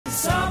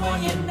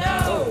you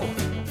know,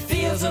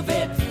 feels a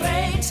bit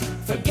faint.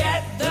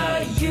 Forget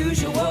the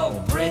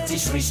usual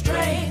British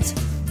restraint.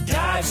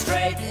 Dive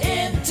straight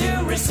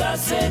into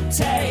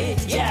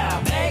resuscitate. Yeah,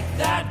 make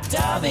that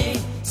dummy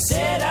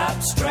sit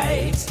up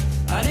straight.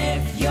 And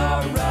if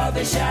you're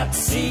rubbish at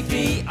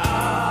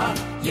CPR,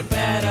 you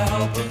better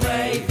hope and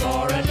pray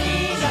for a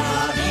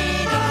Nina.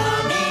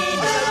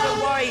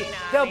 Don't worry,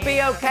 they'll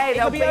be okay.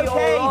 They'll be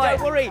okay. All right.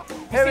 Don't worry.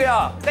 Here we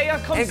are. They are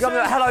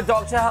concerned. Hello,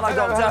 doctor. Hello,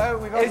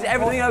 doctor. Is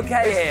everything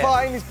okay here? It's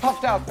fine. He's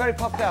puffed out. Very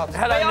puffed out.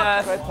 Hello,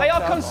 nurse. They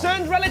are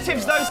concerned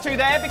relatives, those two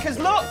there, because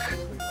look,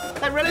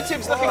 their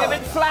relatives looking a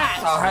bit flat.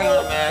 Oh, hang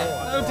on, man.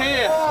 Oh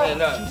dear. Here,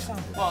 look.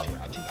 What?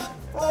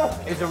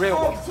 It's a real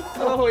one.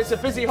 Oh, it's a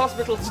busy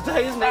hospital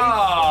today, isn't it?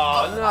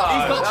 Oh, no.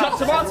 He's got chopped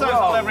tomatoes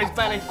all over his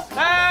belly.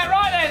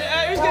 Right then,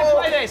 who's going to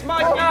play this?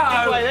 Mike, you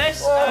can play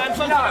this.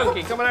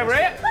 Funky, come on over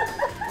here.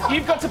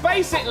 You've got to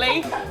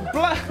basically...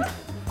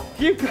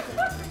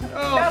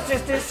 That's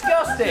just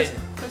disgusting.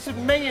 That's a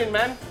minion,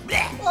 man.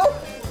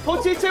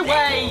 Put it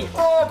away.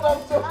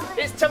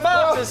 It's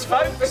tomatoes,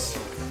 folks.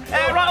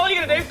 Right, all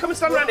you're going to do, come and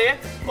stand around here.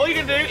 All you're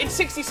going to do in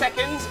 60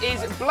 seconds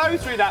is blow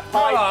through that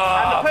pipe,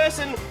 and the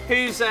person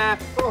whose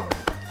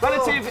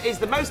relative is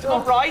the most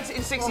upright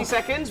in 60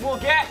 seconds will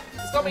get...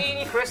 Stop eating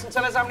your Chris and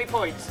tell us how many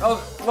points. Oh,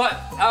 right.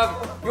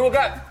 You will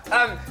go.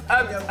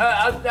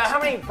 How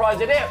many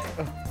prizes are there?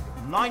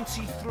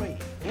 93.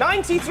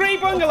 93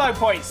 bungalow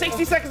points.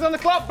 60 seconds on the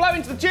clock. Blow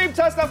into the tube.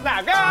 Test off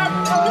now. Go!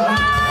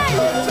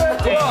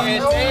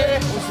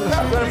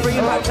 I'm going to bring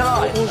you back to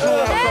life.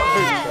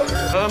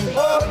 Have we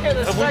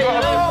got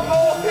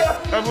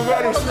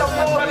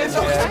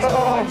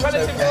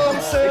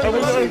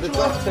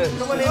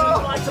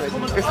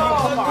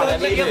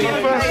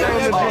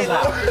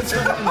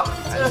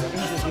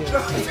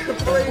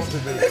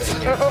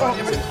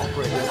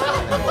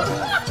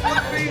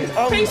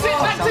Piece it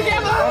back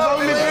together!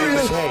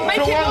 Make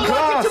it look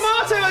like a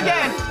tomato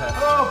again!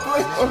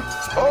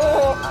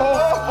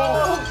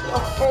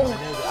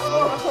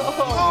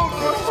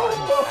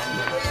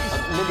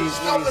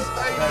 Stop the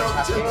pain,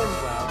 doctor.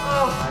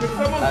 Can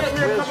someone get me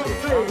a cup of tea?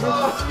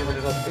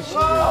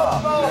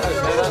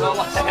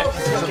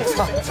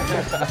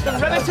 The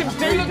relatives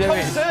do look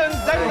concerned,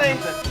 don't they?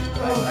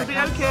 It'll be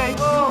okay.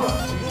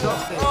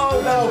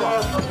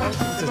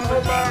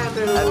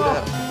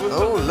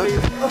 Oh, look.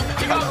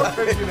 You got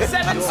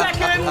 7 seconds.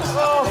 6,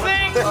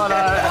 5,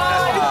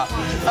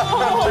 4,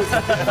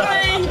 3,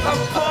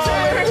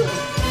 2,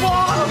 1.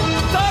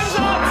 Time's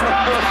up.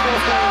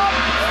 Stop.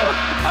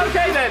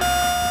 Okay then.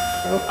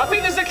 I think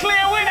there's a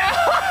clear winner.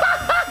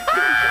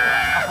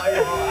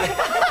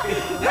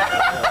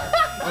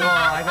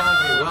 I can't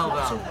do. Well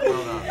done. Well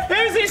done.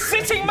 Who's this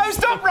sitting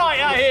most upright,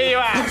 I hear you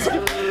ask?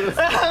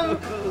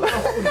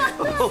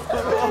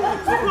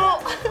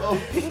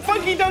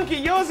 Funky Donkey,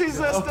 yours is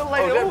still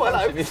laid up. Oh,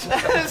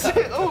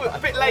 hello. A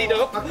bit laid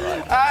up.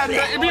 And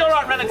it'll be all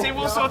right, relative.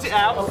 We'll sort it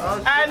out.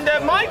 And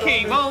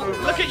Mikey, well,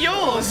 look at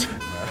yours.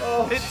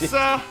 It's, he's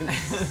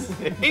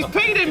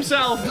peed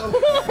himself.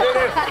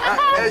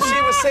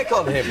 She was sick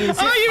on him.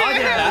 Oh, you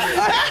did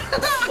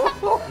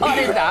I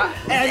did that.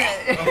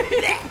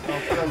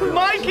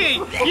 Mikey,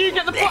 you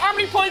get the... How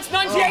many points?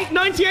 98?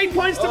 98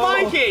 points to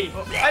Mikey.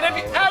 And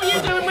how are you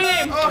doing with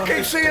him? I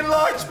keep seeing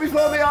lights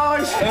before my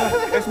eyes.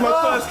 It's my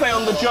first day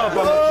on the job,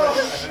 I'm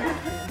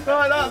afraid.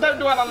 Right, don't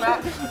dwell on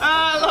that.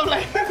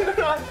 Lovely.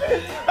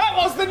 That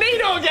was the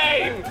Needle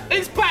game.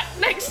 It's back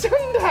next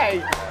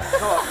Sunday.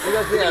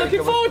 You're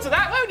looking forward to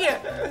that, won't you?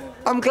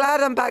 I'm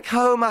glad I'm back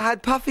home. I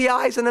had puffy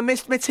eyes and I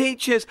missed my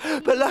teachers,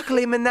 but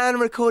luckily my nan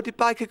recorded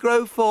Biker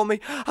Grove for me.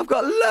 I've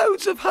got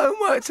loads of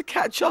homework to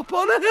catch up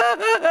on.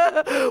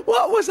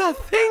 What was I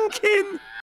thinking?